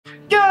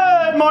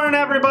morning,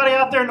 everybody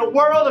out there in the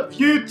world of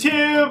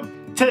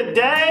YouTube.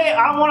 Today,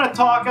 I want to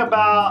talk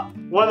about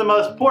one of the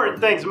most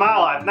important things in my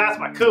life, and that's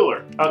my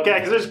cooler, okay?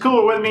 Because there's a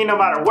cooler with me no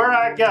matter where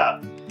I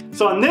go.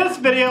 So in this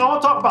video, I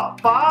want to talk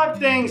about 5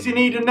 things you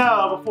need to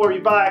know before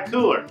you buy a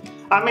cooler.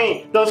 I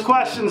mean, those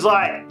questions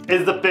like,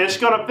 is the fish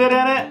gonna fit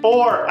in it?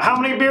 Or how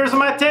many beers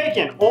am I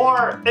taking?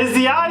 Or is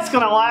the ice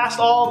gonna last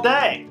all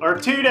day? Or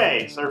 2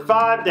 days? Or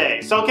 5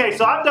 days? Okay,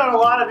 so I've done a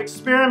lot of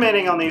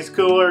experimenting on these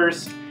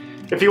coolers.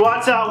 If you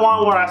watch that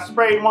one where I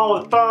sprayed one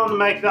with foam to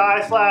make the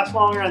ice last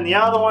longer, and the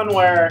other one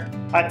where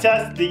I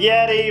tested the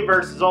Yetti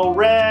versus Old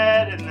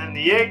Red, and then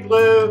the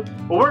Igloo.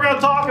 Well, we're gonna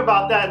talk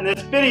about that in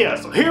this video.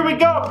 So here we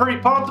go, pretty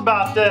pumped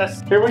about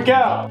this. Here we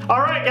go.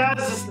 All right,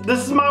 guys, this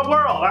is my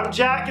world. I'm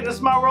Jack, and this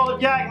is my world of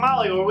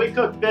jack.motley, where we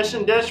cook fish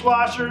in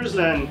dishwashers,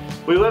 and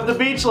we live the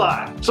beach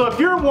life. So if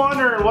you're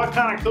wondering what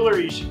kind of cooler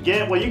you should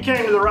get, well, you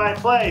came to the right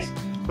place,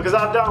 because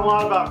I've done a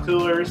lot about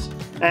coolers,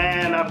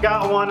 and I've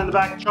got one in the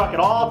back of the truck at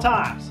all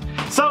times.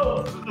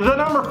 So the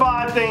number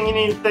 5 thing you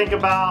need to think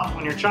about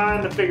when you're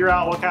trying to figure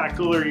out what kind of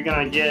cooler you're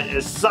gonna get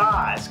is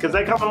size, because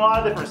they come in a lot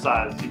of different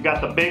sizes. You've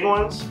got the big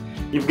ones,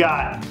 you've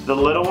got the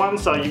little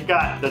ones, so you've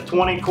got the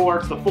 20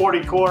 quarts, the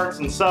 40 quarts,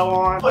 and so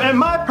on. In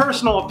my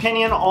personal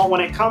opinion on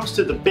when it comes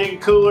to the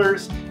big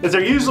coolers is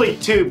they're usually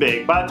too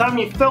big. By the time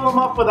you fill them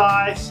up with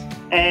ice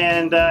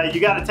and you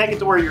gotta take it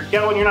to where you're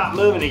going, you're not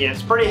moving again.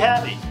 It's pretty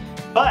heavy.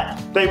 But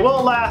they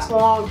will last a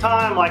long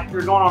time, like if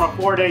you're going on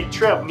a 4-day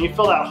trip. When you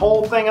fill that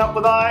whole thing up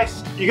with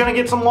ice, you're gonna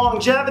get some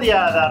longevity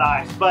out of that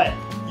ice. But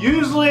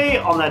usually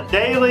on the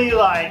daily,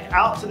 like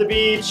out to the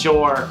beach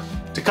or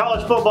to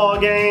college football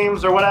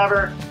games or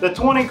whatever, the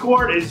 20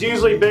 quart is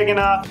usually big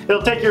enough.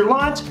 It'll take your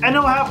lunch and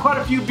it'll have quite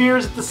a few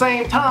beers at the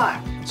same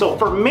time. So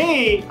for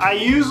me, I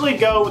usually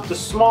go with the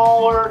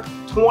smaller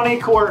 20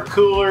 quart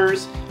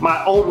coolers.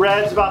 My Old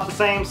Red's about the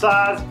same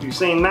size, if you've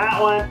seen that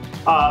one.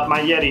 My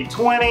Yetti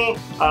 20,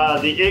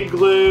 the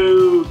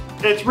Igloo,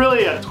 it's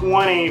really a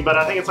 20, but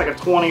I think it's like a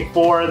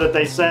 24 that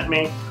they sent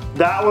me.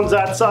 That one's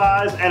that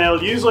size, and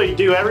it'll usually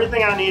do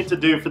everything I need to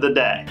do for the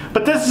day.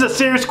 But this is a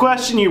serious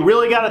question you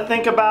really gotta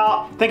think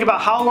about. Think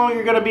about how long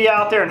you're gonna be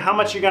out there and how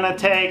much you're gonna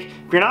take.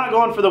 If you're not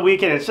going for the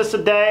weekend, it's just a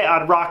day,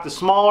 I'd rock the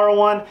smaller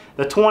one,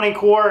 the 20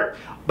 quart.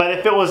 But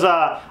if it was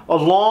a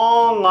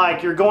long,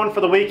 like you're going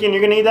for the weekend,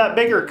 you're gonna need that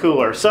bigger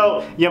cooler.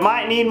 So you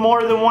might need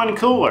more than one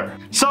cooler.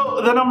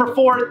 So the number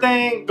 4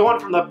 thing, going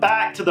from the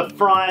back to the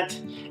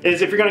front,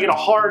 is if you're gonna get a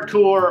hard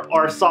cooler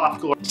or a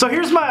soft cooler. So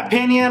here's my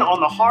opinion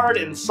on the hard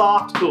and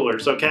soft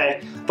coolers,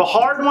 okay? The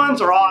hard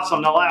ones are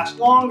awesome. They'll last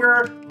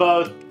longer,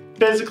 both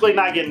physically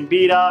not getting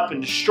beat up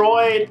and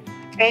destroyed,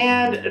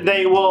 and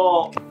they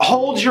will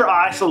hold your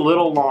ice a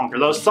little longer.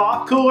 Those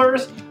soft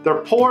coolers, they're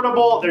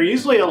portable, they're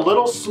usually a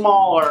little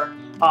smaller.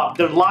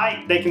 They're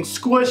light, they can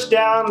squish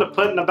down to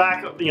put in the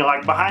back, you know,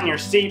 like behind your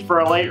seat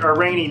for a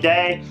rainy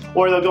day,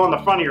 or they'll go in the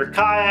front of your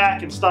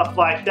kayak and stuff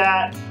like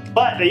that.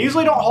 But they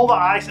usually don't hold the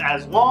ice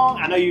as long.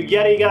 I know you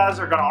Yetti guys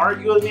are gonna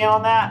argue with me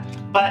on that,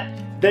 but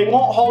they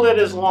won't hold it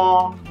as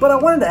long. But I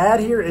wanted to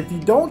add here, if you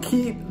don't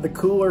keep the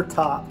cooler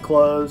top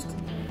closed,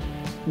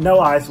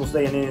 no ice will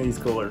stay in any of these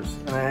coolers.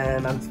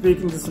 And I'm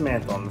speaking to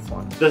Samantha on this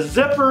one. The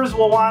zippers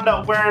will wind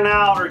up wearing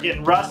out or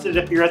getting rusted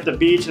if you're at the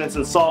beach and it's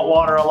in salt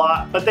water a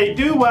lot. But they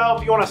do well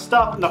if you want to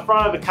stuff in the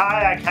front of the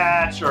kayak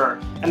hatch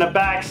or in the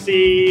back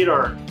seat,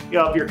 or you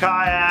know, of your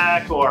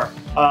kayak, or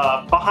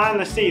behind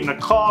the seat in the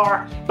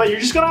car. But you're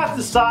just gonna have to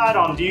decide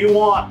on, do you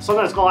want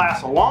something that's gonna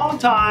last a long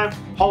time,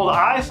 hold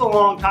ice a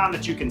long time,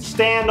 that you can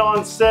stand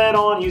on, sit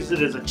on, use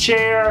it as a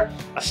chair,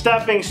 a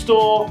stepping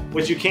stool,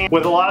 which you can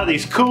with a lot of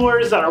these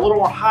coolers that are a little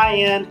more high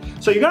end.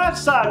 So you're gonna have to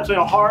decide between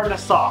a hard and a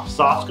soft.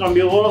 Soft's gonna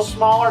be a little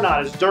smaller, not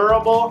as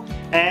durable,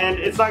 and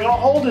it's not gonna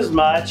hold as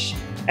much,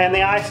 and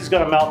the ice is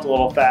gonna melt a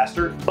little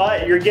faster,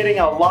 but you're getting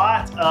a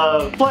lot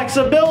of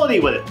flexibility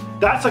with it.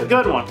 That's a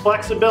good one,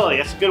 flexibility.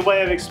 That's a good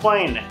way of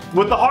explaining it.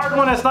 With the hard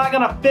one, it's not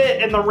gonna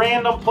fit in the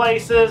random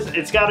places.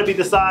 It's gotta be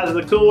the size of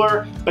the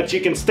cooler, but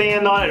you can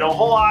stand on it. It'll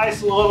hold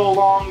ice a little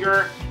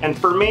longer. And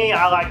for me,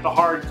 I like the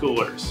hard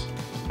coolers.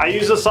 I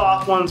use the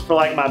soft ones for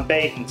like my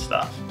bait and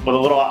stuff, with a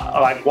little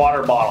like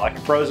water bottle, like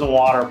a frozen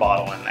water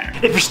bottle in there.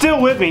 If you're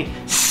still with me,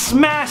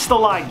 smash the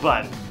like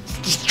button.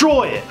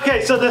 Destroy it.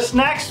 Okay, so this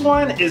next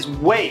one is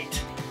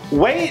weight.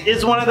 Weight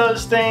is one of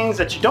those things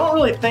that you don't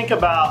really think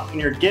about when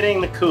you're getting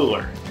the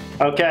cooler.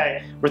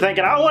 Okay, we're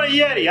thinking, I want a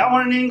Yetti, I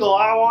want an Engle,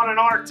 I want an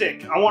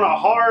Arctic, I want a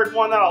hard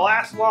one that'll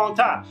last a long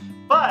time.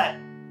 But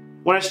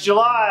when it's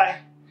July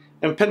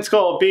in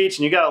Pensacola Beach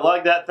and you gotta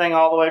lug that thing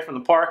all the way from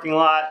the parking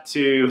lot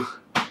to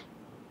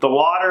the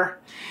water,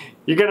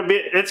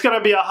 it's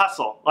gonna be a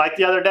hustle. Like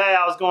the other day,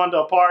 I was going to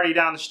a party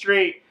down the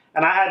street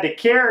and I had to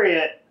carry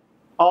it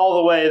all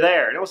the way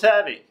there, and it was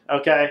heavy,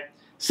 okay?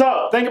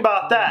 So think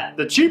about that.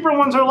 The cheaper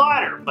ones are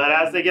lighter, but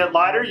as they get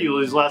lighter, you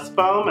lose less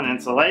foam and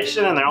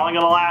insulation, and they're only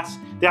gonna last,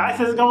 the ice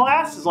isn't gonna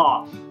last as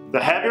long. The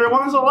heavier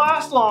ones will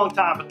last a long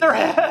time, but they're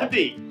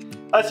heavy.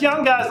 Us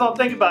young guys don't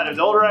think about it.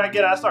 The older I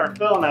get, I start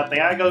filling that thing.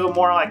 I go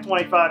more like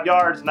 25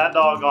 yards, and that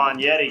doggone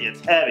Yetti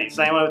gets heavy.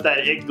 Same way with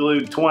that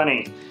Igloo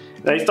 20.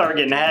 they start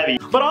getting heavy.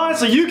 But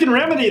honestly, you can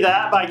remedy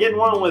that by getting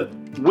one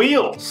with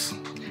wheels.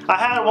 I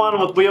had one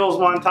with wheels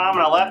one time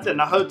and I left it in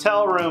a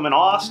hotel room in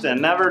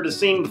Austin, never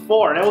seen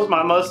before, and it was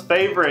my most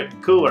favorite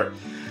cooler.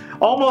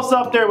 Almost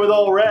up there with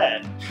Old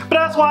Red. But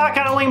that's why I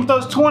kind of lean with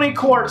those 20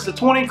 quarts. The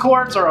 20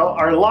 quarts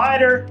are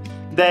lighter.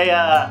 They,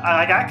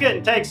 I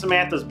couldn't take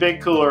Samantha's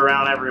big cooler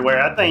around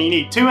everywhere. I think you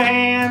need 2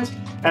 hands,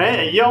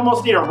 and you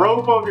almost need a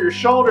rope over your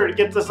shoulder to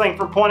get this thing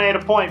from point A to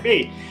point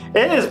B.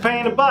 It is a pain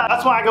in the butt.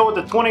 That's why I go with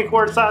the 20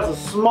 quart size,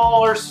 the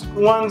smaller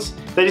ones.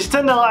 They just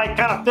tend to like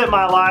kind of fit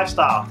my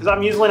lifestyle because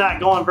I'm usually not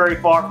going very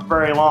far for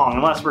very long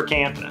unless we're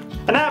camping.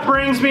 And that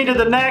brings me to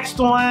the next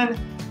one,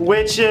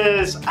 which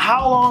is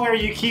how long are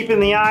you keeping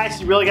the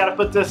ice? You really got to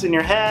put this in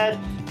your head.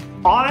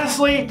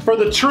 Honestly, for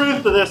the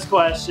truth of this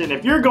question,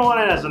 if you're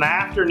going in as an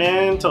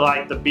afternoon to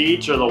like the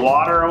beach or the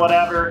water or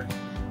whatever,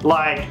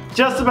 like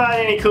just about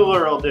any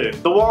cooler will do.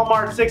 The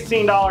Walmart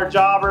 $16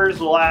 jobbers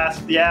will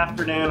last the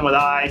afternoon with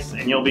ice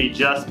and you'll be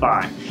just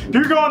fine. If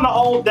you're going the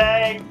whole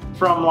day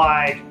from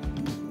like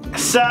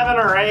 7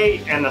 or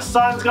 8 and the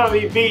sun's gonna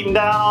be beating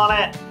down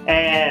on it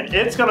and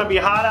it's gonna be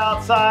hot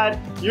outside,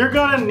 you're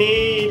gonna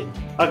need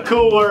a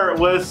cooler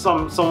with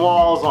some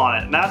walls on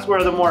it, and that's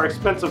where the more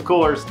expensive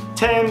coolers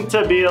tend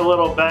to be a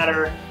little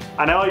better.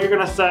 I know you're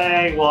gonna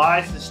say, well,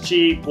 ice is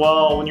cheap.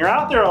 Well, when you're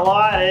out there a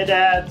lot, it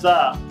adds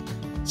up.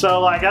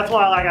 So like that's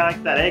why I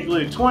like that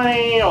Igloo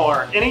 20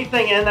 or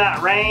anything in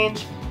that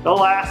range. They'll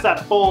last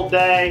that full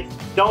day.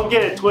 Don't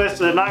get it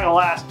twisted, they're not gonna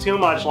last too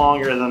much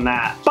longer than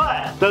that.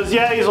 But those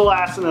Yettis will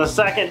last in the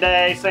second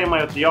day, same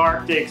way with the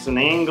Arctics and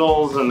the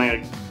Engles and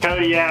the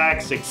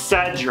Kodiaks,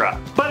 etc.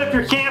 But if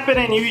you're camping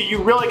and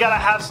you really gotta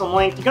have some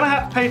length, you're gonna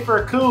have to pay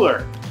for a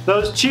cooler.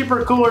 Those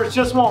cheaper coolers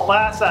just won't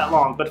last that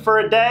long, but for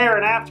a day or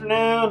an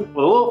afternoon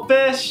with a little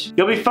fish,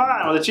 you'll be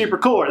fine with a cheaper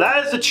cooler.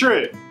 That is the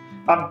truth.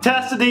 I've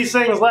tested these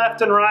things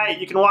left and right.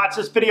 You can watch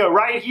this video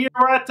right here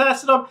where I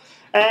tested them,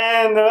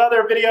 and the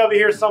other video over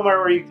here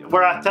somewhere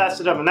where I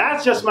tested them, and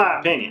that's just my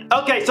opinion.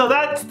 Okay, so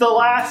that's the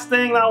last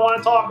thing that I want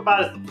to talk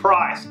about is the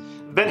price.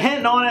 Been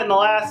hitting on it in the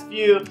last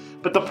few,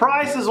 but the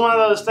price is one of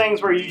those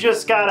things where you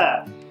just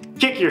gotta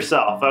kick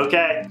yourself,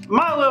 okay?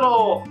 My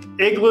little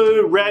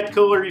Igloo red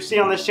cooler you see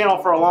on this channel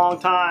for a long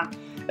time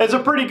is a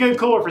pretty good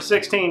cooler for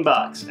 16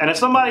 bucks. And if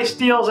somebody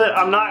steals it,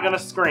 I'm not gonna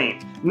scream.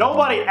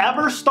 Nobody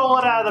ever stole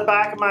it out of the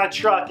back of my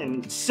truck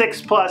in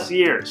 6+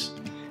 years.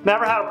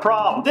 Never had a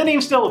problem. Didn't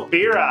even steal a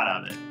beer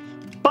out of it.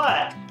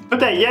 But put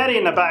that Yetti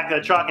in the back of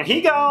the truck and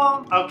he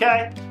gone,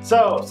 okay?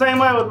 So same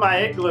way with my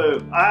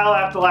Igloo. I'll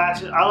have to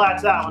latch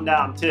that one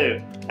down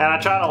too. And I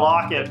try to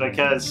lock it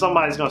because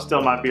somebody's gonna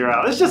steal my beer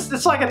out.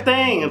 It's like a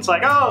thing. It's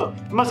like, oh,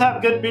 you must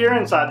have good beer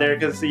inside there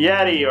because it's the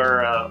Yetti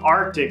or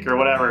Arctic or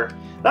whatever.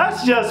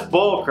 That's just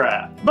bull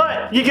crap.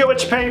 But you get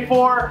what you pay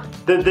for.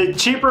 The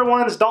cheaper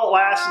ones don't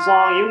last as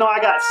long. Even though I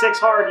got 6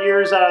 hard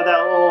years out of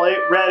that little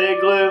red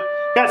Igloo.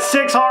 Got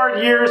 6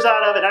 hard years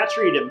out of it. I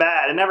treated it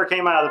bad. It never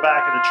came out of the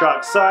back of the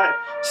truck.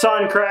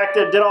 Sun cracked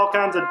it, did all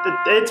kinds of,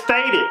 it's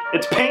faded.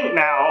 It's pink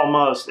now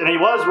almost, and it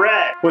was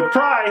red. With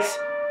price,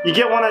 you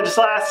get one that just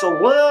lasts a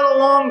little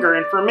longer,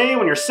 and for me,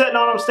 when you're sitting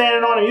on them,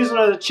 standing on them, using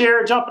it as a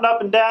chair, jumping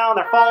up and down,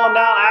 they're falling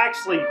down. I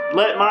actually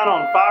lit mine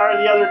on fire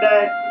the other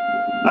day.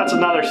 That's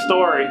another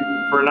story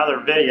for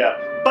another video.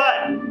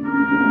 But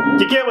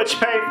you get what you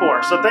pay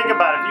for. So think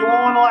about it. If you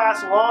want one to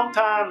last a long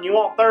time and you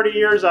want 30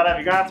 years out of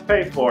it, you're gonna have to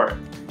pay for it.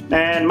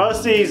 And most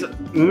of these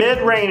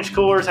mid-range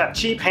coolers have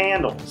cheap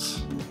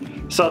handles.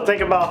 So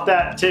think about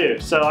that too.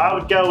 So I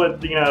would go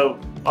with,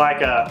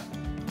 like a,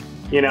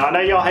 I know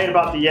y'all hate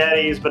about the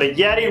Yetis, but a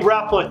Yetti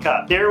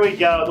replica. There we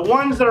go. The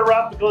ones that are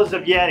replicas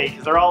of Yetti,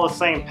 because they're all the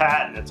same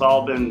patent. It's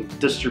all been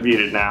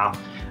distributed now.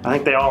 I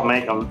think they all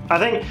make them. I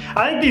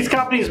think these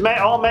companies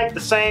all make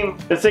it's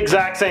the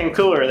exact same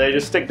cooler. They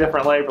just stick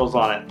different labels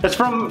on it. It's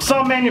from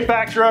some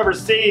manufacturer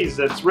overseas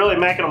that's really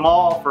making them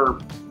all for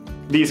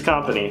these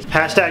companies.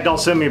 Hashtag don't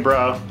sue me,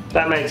 bro. If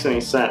that makes any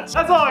sense.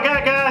 That's all I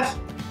got, guys.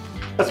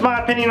 That's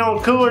my opinion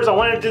on coolers. I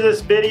wanted to do this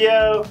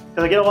video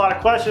because I get a lot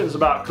of questions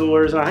about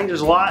coolers, and I think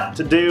there's a lot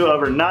to do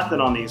over nothing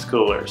on these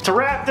coolers. To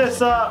wrap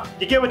this up,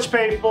 you get what you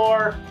paid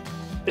for.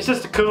 It's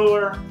just a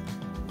cooler.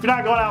 If you're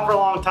not going out for a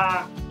long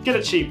time, get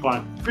a cheap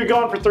one. If you're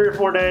going for 3 or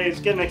 4 days,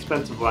 get an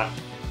expensive one.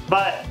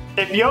 But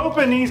if you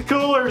open these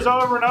coolers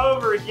over and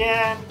over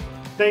again,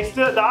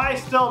 the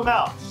ice still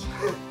melts.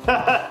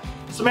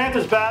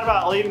 Samantha's bad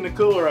about leaving the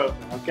cooler open,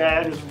 okay?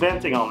 I'm just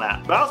venting on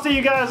that. But I'll see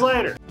you guys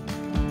later.